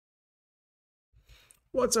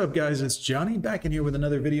What's up, guys? It's Johnny back in here with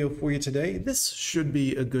another video for you today. This should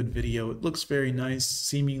be a good video. It looks very nice,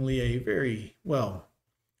 seemingly a very, well,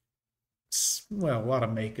 a lot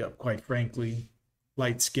of makeup, quite frankly.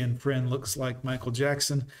 Light-skinned friend looks like Michael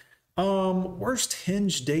Jackson. Worst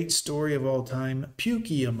Hinge date story of all time,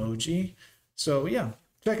 pukey emoji. So yeah,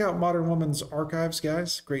 check out Modern Woman's Archives,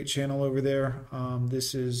 guys. Great channel over there.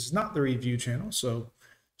 This is not the review channel, so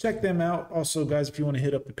check them out. Also, guys, if you want to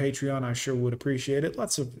hit up the Patreon, I sure would appreciate it.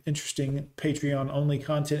 Lots of interesting Patreon-only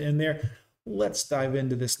content in there. Let's dive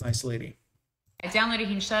into this nice lady. I downloaded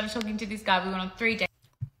Hinge, started talking to this guy. We went on 3 dates.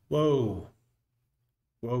 Whoa.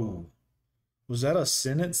 Whoa. Was that a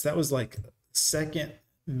sentence? That was like second,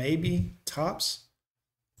 maybe, tops?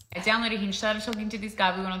 I downloaded Hinge, started talking to this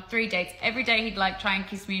guy. We went on 3 dates. Every day he'd like try and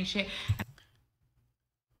kiss me and shit.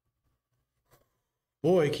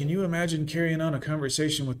 Boy, can you imagine carrying on a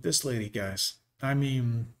conversation with this lady, guys? I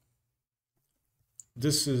mean,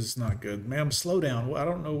 this is not good. Ma'am, slow down. I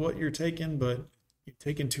don't know what you're taking, but you're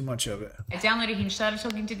taking too much of it. I downloaded Hinge, started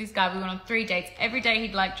talking to this guy. We went on 3 dates. Every day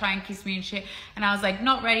he'd like try and kiss me and shit. And I was like,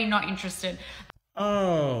 not ready, not interested.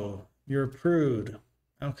 Oh, you're a prude.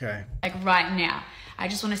 Okay. Like right now. I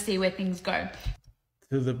just want to see where things go.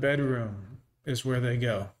 To the bedroom is where they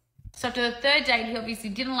go. So after the 3rd date, he obviously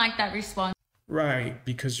didn't like that response. Right,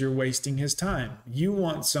 because you're wasting his time. You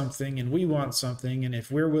want something and we want something, and if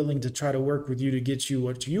we're willing to try to work with you to get you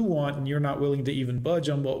what you want and you're not willing to even budge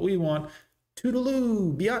on what we want,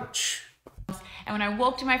 toodaloo, biatch. And when I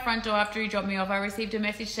walked to my front door after he dropped me off, I received a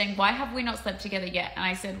message saying, why have we not slept together yet? And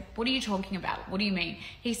I said, what are you talking about? What do you mean?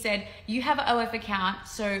 He said, you have an OF account,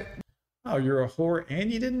 so... Oh, you're a whore and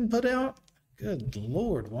you didn't put out? Good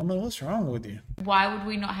Lord, woman, what's wrong with you? Why would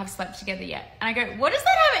we not have slept together yet? And I go, what does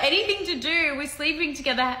that have anything to do with sleeping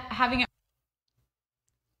together, having an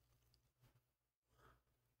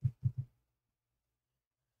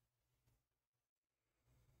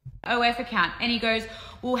OF account? And he goes,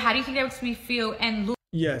 well, how do you think that makes me feel and look?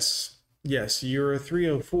 Yes, you're a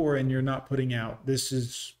 304 and you're not putting out. This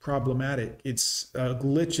is problematic. It's a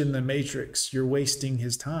glitch in the matrix. You're wasting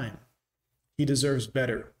his time. He deserves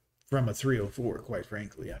better from a 304, quite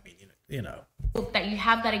frankly. I mean, you know. That you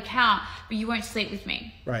have that account, but you won't sleep with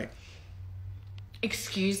me. Right.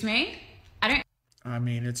 Excuse me? I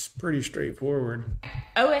mean, it's pretty straightforward.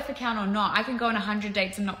 OF account or not, I can go on 100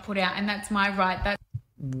 dates and not put out, and that's my right.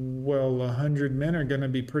 Well, 100 men are going to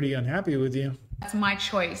be pretty unhappy with you. That's my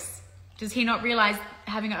choice. Does he not realize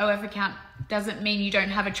having an OF account doesn't mean you don't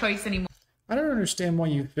have a choice anymore? I don't understand why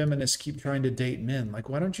you feminists keep trying to date men. Like,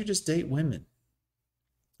 why don't you just date women?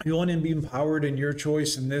 You want to be empowered in your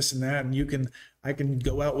choice and this and that, and I can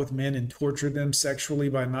go out with men and torture them sexually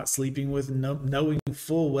by not sleeping with them, knowing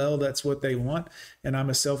full well that's what they want, and I'm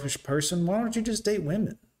a selfish person. Why don't you just date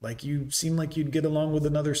women? Like, you seem like you'd get along with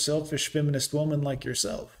another selfish feminist woman like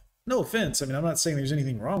yourself. No offense. I mean, I'm not saying there's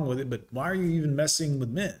anything wrong with it, but why are you even messing with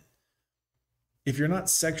men? If you're not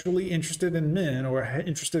sexually interested in men or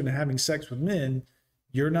interested in having sex with men,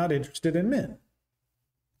 you're not interested in men.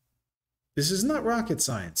 This is not rocket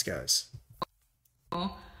science, guys.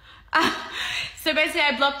 So basically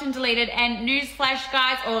I blocked and deleted, and newsflash,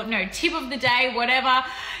 guys, or no, tip of the day, whatever.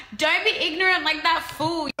 Don't be ignorant like that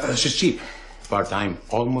fool. She's cheap. Part-time,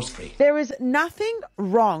 almost free. There is nothing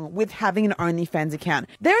wrong with having an OnlyFans account.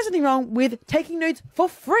 There is nothing wrong with taking nudes for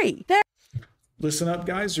free. Listen up,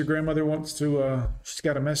 guys. Your grandmother wants to, she's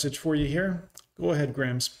got a message for you here. Go ahead,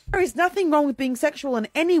 Grams. There is nothing wrong with being sexual in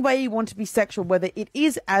any way you want to be sexual, whether it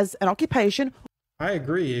is as an occupation. I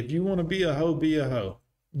agree. If you want to be a hoe, be a hoe.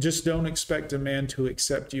 Just don't expect a man to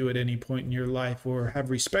accept you at any point in your life or have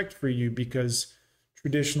respect for you, because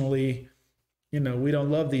traditionally, you know, we don't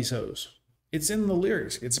love these hoes. It's in the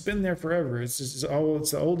lyrics. It's been there forever. It's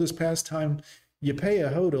the oldest pastime. You pay a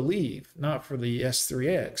hoe to leave, not for the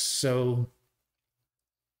S3X. So,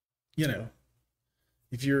 you know,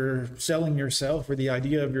 if you're selling yourself or the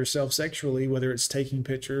idea of yourself sexually, whether it's taking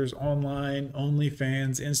pictures online,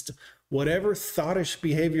 OnlyFans, Insta, whatever thoughtish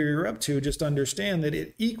behavior you're up to, just understand that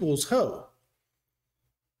it equals hoe.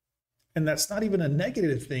 And that's not even a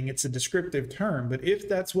negative thing. It's a descriptive term. But if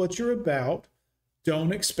that's what you're about,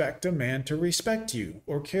 don't expect a man to respect you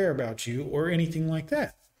or care about you or anything like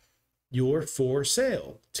that. You're for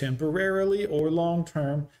sale, temporarily or long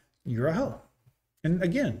term. You're a hoe. And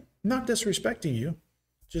again, not disrespecting you.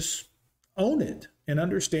 Just own it and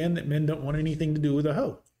understand that men don't want anything to do with a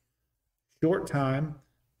hoe. Short time,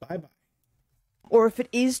 bye-bye. Or if it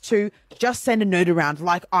is to just send a note around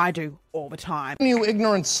like I do all the time. You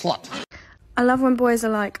ignorant slut. I love when boys are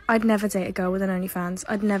like, I'd never date a girl with an OnlyFans.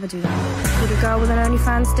 I'd never do that. Would a girl with an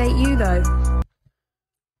OnlyFans date you, though?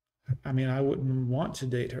 I mean, I wouldn't want to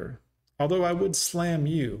date her. Although I would slam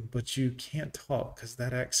you, but you can't talk because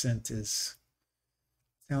that accent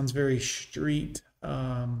sounds very street,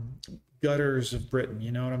 gutters of Britain.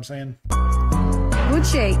 You know what I'm saying? Good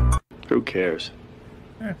shape. Who cares?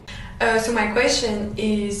 Yeah. So my question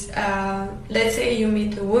is, let's say you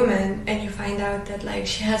meet a woman and you find out that like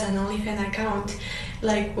she has an OnlyFans account,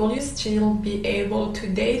 like will you still be able to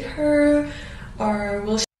date her, or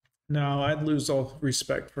will she? No, I'd lose all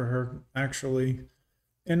respect for her, actually.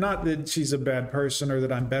 And not that she's a bad person or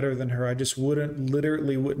that I'm better than her. I just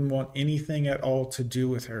literally wouldn't want anything at all to do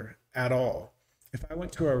with her at all. If I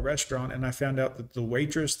went to a restaurant and I found out that the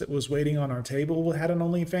waitress that was waiting on our table had an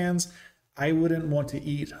OnlyFans, I wouldn't want to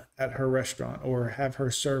eat at her restaurant or have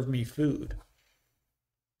her serve me food.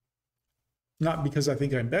 Not because I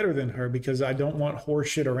think I'm better than her, because I don't want horse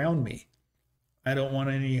shit around me. I don't want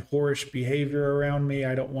any whorish behavior around me.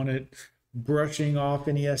 I don't want it brushing off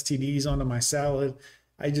any STDs onto my salad.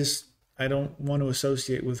 I don't want to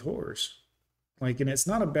associate with whores. Like, and it's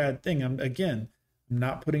not a bad thing. I'm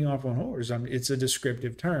not putting off on whores. It's a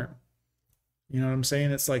descriptive term. You know what I'm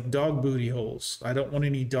saying? It's like dog booty holes. I don't want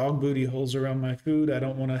any dog booty holes around my food. I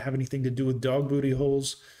don't want to have anything to do with dog booty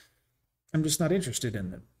holes. I'm just not interested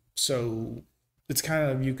in them. So it's kind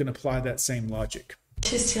of, you can apply that same logic.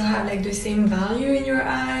 She still have like the same value in your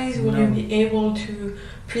eyes? Will you be able to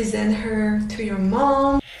present her to your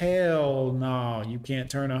mom? Hell no. You can't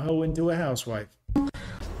turn a hoe into a housewife.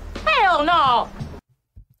 Hell no!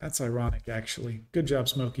 That's ironic, actually. Good job,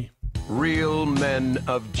 Smokey. Real men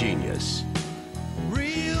of genius.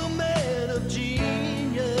 Real men of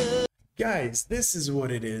genius. Guys, this is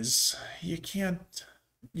what it is. You can't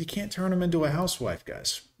turn them into a housewife,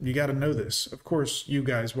 guys. You got to know this. Of course, you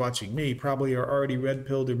guys watching me probably are already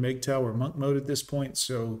red-pilled or MGTOW or monk mode at this point,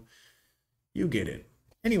 so you get it.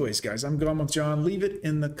 Anyways, guys, I'm Gone with John. Leave it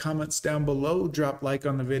in the comments down below. Drop like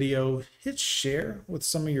on the video. Hit share with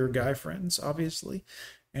some of your guy friends, obviously.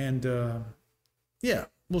 And yeah,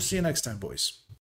 we'll see you next time, boys.